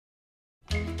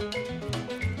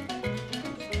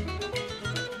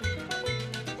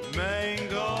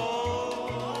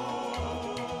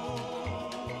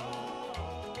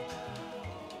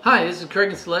Hi, this is Craig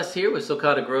and Celeste here with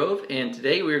Sulcata Grove, and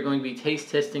today we are going to be taste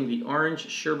testing the Orange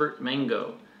Sherbet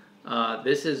Mango.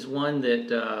 This is one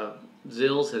that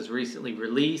Zill's has recently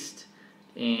released,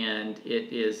 and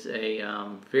it is a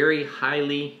very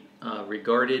highly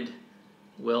regarded,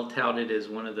 well touted as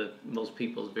one of the most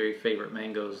people's very favorite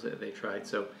mangoes that they tried.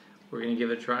 So we're going to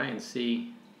give it a try and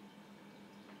see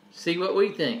what we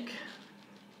think.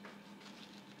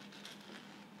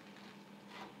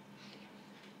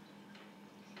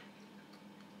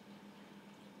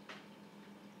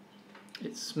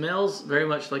 It smells very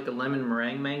much like a lemon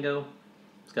meringue mango.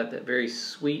 It's got that very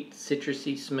sweet,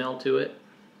 citrusy smell to it.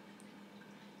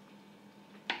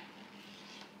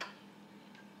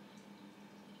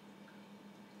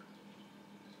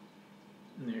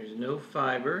 And there's no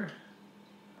fiber.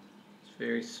 It's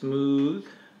very smooth.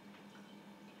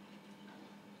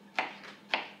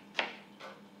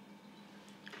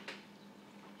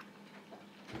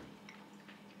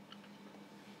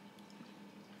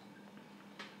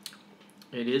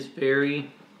 It is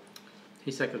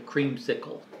tastes like a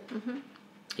creamsicle. Mm-hmm.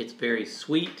 It's very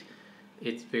sweet.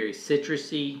 It's very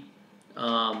citrusy.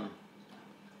 It's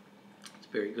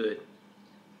very good.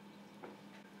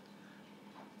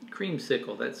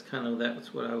 Creamsicle,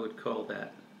 that's what I would call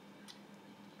that.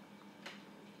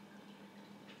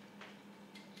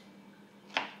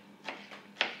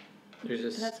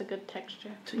 That's a good texture.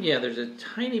 Yeah, there's a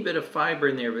tiny bit of fiber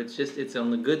in there, but it's on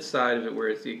the good side of it where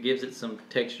it gives it some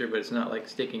texture, but it's not like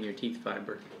sticking your teeth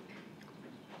fiber.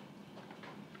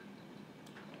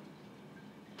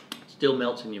 Still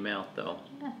melts in your mouth though.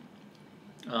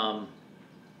 Yeah.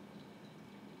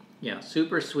 Yeah,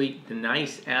 super sweet,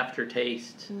 nice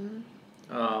aftertaste.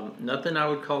 Mm-hmm. Nothing I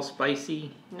would call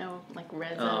spicy. No like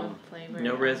resin flavor.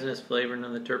 No resinous flavor,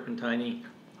 none of the turpentine-y.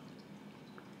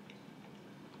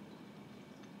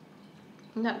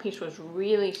 And that piece was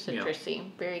really citrusy, yeah.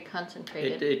 Very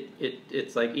concentrated.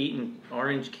 It's like eating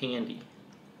orange candy.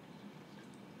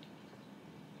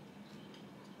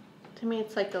 To me,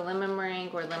 it's like the lemon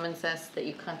meringue or lemon zest that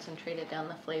you concentrated down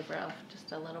the flavor of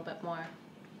just a little bit more.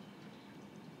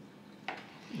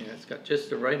 Yeah, it's got just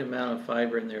the right amount of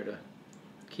fiber in there to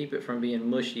keep it from being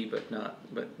mushy, but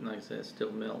like I said, it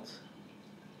still melts.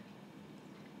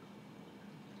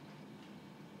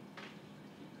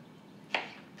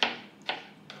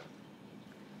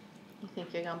 You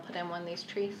think you're going to put in one of these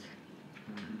trees?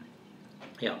 Mm-hmm.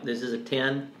 Yeah, this is a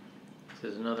 10.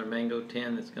 This is another mango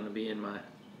 10 that's going to be in my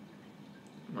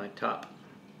top.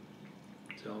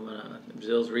 So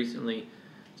Zill's recently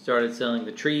started selling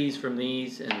the trees from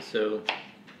these, and so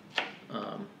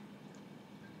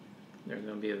they're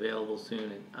going to be available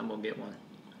soon, and I'm going to get one.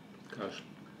 Gosh.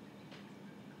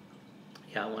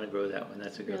 Yeah, I want to grow that one.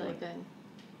 That's a good one. Really good.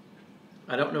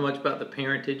 I don't know much about the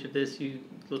parentage of this. You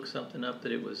looked something up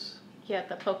that it was... Yeah,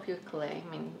 the Po Pyu Kalay.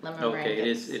 I mean, lemon meringue. Okay, it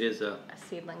is a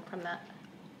seedling from that.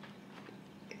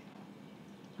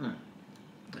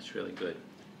 That's really good.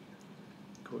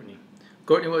 Courtney,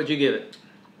 what would you give it?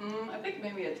 I think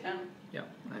maybe a 10. Yeah,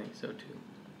 I think so too.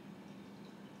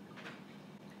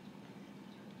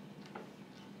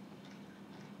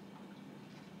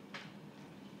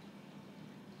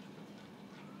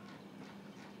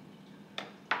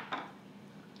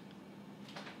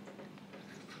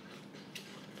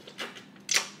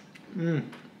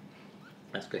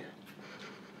 That's good.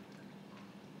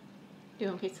 Do you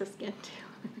want a piece of skin too?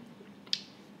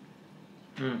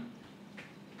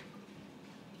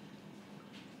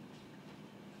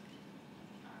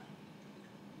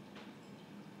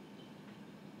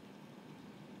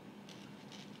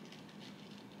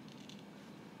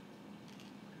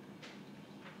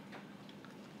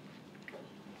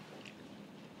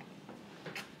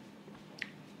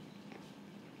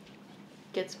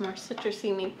 Gets more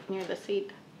citrusy near the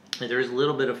seed. There is a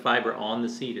little bit of fiber on the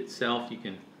seed itself. You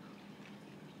can,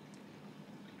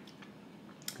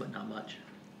 but not much.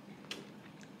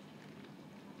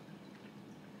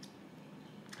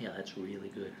 Yeah, that's really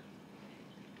good.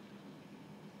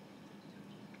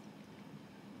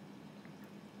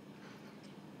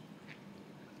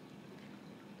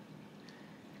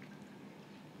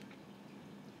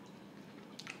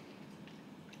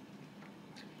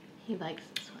 He likes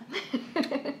this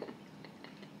one.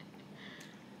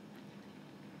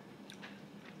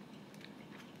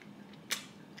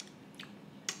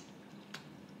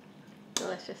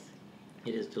 Delicious.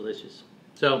 It is delicious.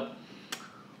 So,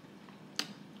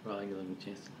 well, I'll give them a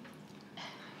chance.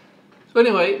 So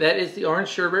anyway, that is the orange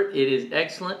sherbet. It is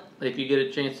excellent. If you get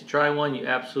a chance to try one, you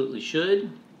absolutely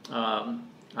should. I'll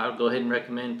go ahead and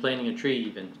recommend planting a tree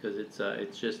even, because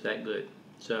it's just that good.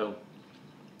 So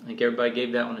I think everybody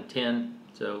gave that one a 10.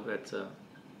 So that's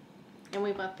And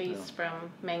we bought these from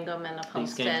Mango Men of These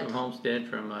Homestead. came from Homestead,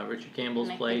 from Richard Campbell's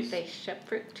and I place. think they ship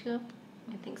fruit too.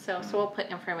 I think so. So we'll put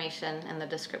information in the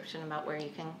description about where you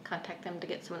can contact them to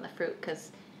get some of the fruit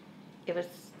because it was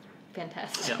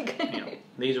fantastic. Yeah, yeah.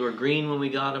 These were green when we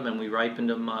got them, and we ripened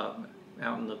them out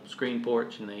in the screen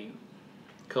porch, and they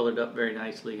colored up very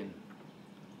nicely and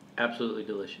absolutely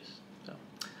delicious. So,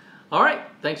 all right,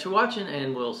 thanks for watching,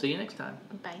 and we'll see you next time.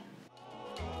 Bye.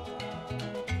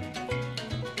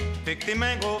 Pick the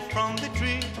mango from the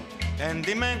tree and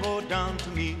the mango down to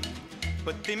me.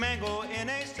 Put the mango in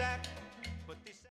a sack.